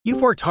You've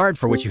worked hard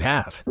for what you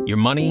have. Your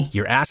money,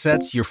 your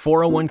assets, your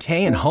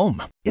 401k, and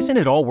home. Isn't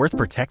it all worth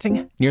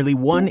protecting? Nearly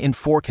 1 in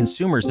 4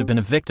 consumers have been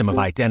a victim of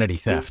identity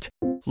theft.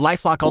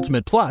 LifeLock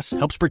Ultimate Plus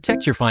helps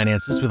protect your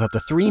finances with up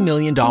to $3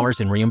 million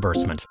in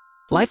reimbursement.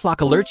 LifeLock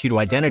alerts you to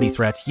identity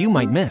threats you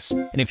might miss.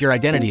 And if your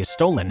identity is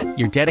stolen,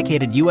 your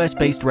dedicated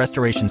U.S.-based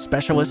restoration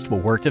specialist will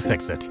work to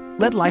fix it.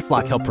 Let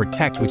LifeLock help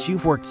protect what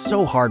you've worked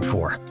so hard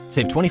for.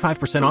 Save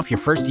 25% off your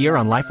first year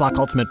on LifeLock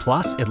Ultimate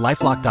Plus at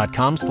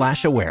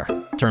LifeLock.com/aware.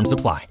 Terms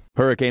apply.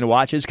 Hurricane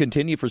watches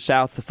continue for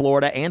South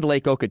Florida and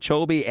Lake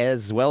Okeechobee,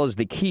 as well as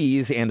the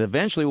Keys, and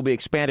eventually will be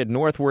expanded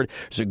northward.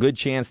 There's a good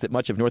chance that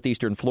much of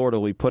northeastern Florida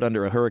will be put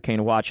under a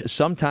hurricane watch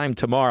sometime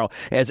tomorrow.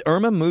 As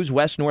Irma moves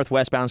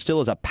west-northwestbound,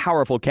 still is a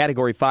powerful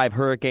Category 5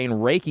 hurricane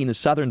raking the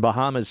southern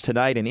Bahamas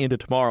tonight and into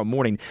tomorrow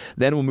morning.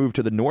 Then we'll move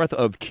to the north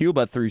of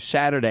Cuba through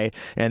Saturday,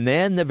 and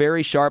then the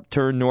very sharp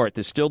turn north.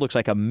 This still looks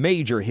like a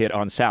major hit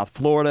on South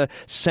Florida,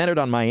 centered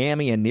on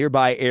Miami and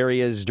nearby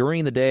areas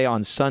during the day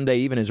on Sunday,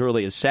 even as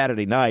early as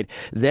Saturday night.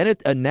 Then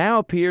it now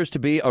appears to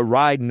be a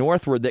ride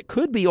northward that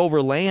could be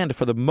over land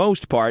for the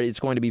most part. It's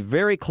going to be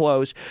very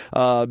close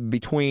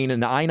between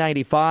an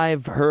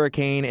I-95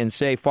 hurricane and,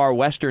 say, far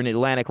western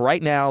Atlantic.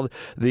 Right now,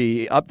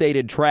 the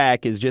updated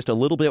track is just a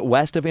little bit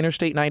west of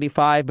Interstate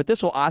 95, but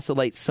this will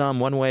oscillate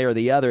some one way or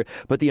the other.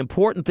 But the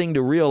important thing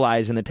to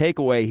realize and the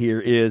takeaway here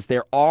is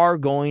there are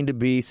going to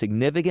be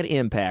significant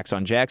impacts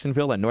on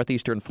Jacksonville and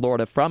northeastern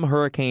Florida from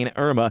Hurricane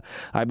Irma.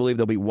 I believe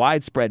there'll be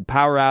widespread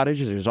power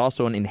outages. There's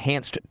also an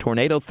enhanced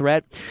tornado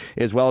threat,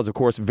 as well as, of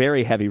course,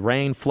 very heavy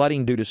rain,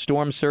 flooding due to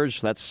storm surge.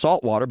 So that's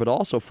salt water, but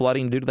also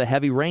flooding due to the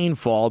heavy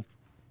rainfall.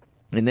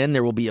 And then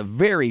there will be a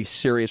very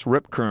serious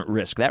rip current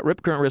risk. That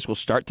rip current risk will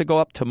start to go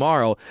up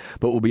tomorrow,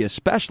 but will be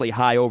especially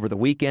high over the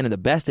weekend. And the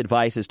best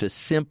advice is to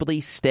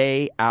simply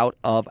stay out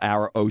of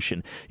our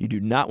ocean. You do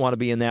not want to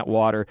be in that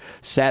water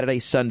Saturday,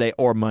 Sunday,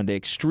 or Monday.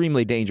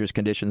 Extremely dangerous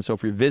conditions. So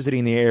if you're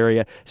visiting the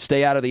area,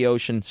 stay out of the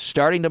ocean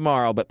starting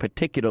tomorrow, but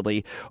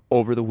particularly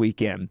over the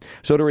weekend.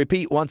 So to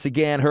repeat once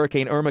again,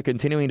 Hurricane Irma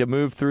continuing to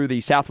move through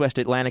the southwest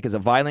Atlantic as a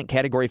violent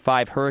Category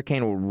 5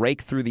 hurricane will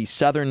rake through the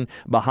southern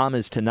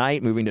Bahamas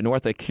tonight, moving to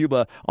north of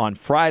Cuba on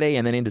Friday,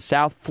 and then into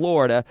South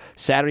Florida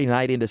Saturday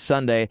night into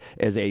Sunday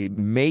as a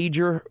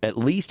major, at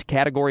least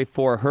Category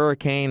 4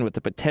 hurricane with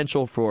the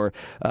potential for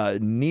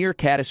near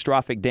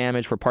catastrophic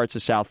damage for parts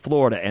of South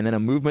Florida. And then a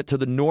movement to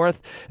the north,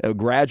 a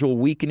gradual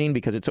weakening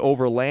because it's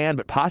over land,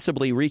 but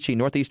possibly reaching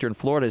northeastern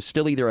Florida is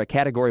still either a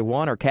Category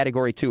 1 or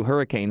Category 2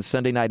 hurricane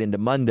Sunday night into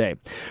Monday.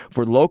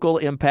 For local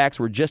impacts,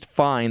 we're just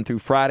fine through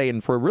Friday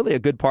and for really a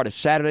good part of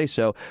Saturday,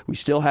 so we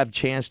still have a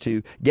chance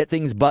to get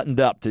things buttoned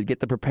up, to get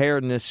the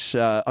preparedness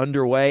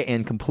underway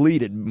and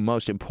completed,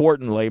 most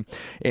importantly.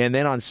 And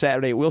then on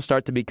Saturday, it will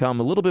start to become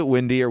a little bit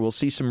windier. We'll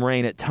see some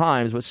rain at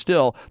times, but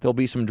still, there'll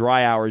be some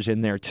dry hours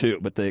in there, too.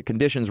 But the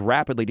conditions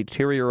rapidly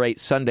deteriorate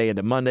Sunday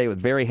into Monday with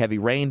very heavy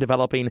rain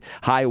developing,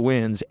 high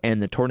winds, and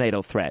the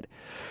tornado threat.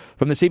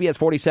 From the CBS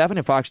 47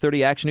 and Fox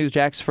 30 Action News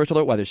Jack's First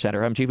Alert Weather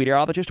Center, I'm Chief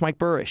Meteorologist Mike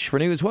Burrish for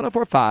News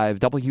 104.5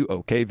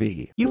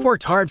 WOKV. You've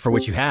worked hard for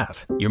what you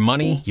have. Your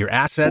money, your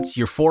assets,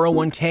 your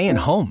 401k, and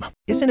home.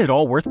 Isn't it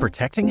all worth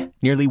protecting?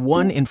 Nearly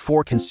 1 in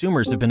 4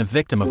 consumers have been a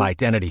victim of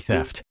identity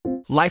theft.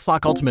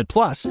 LifeLock Ultimate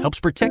Plus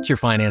helps protect your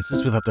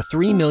finances with up to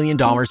 $3 million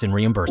in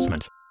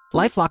reimbursement.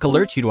 LifeLock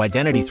alerts you to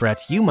identity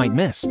threats you might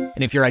miss.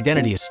 And if your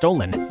identity is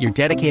stolen, your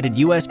dedicated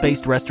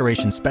U.S.-based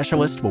restoration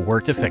specialist will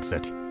work to fix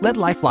it. Let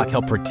LifeLock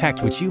help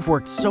protect what you've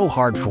worked so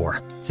hard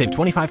for. Save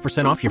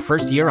 25% off your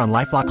first year on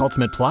LifeLock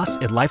Ultimate Plus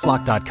at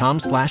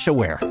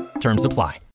LifeLock.com/aware. Terms apply.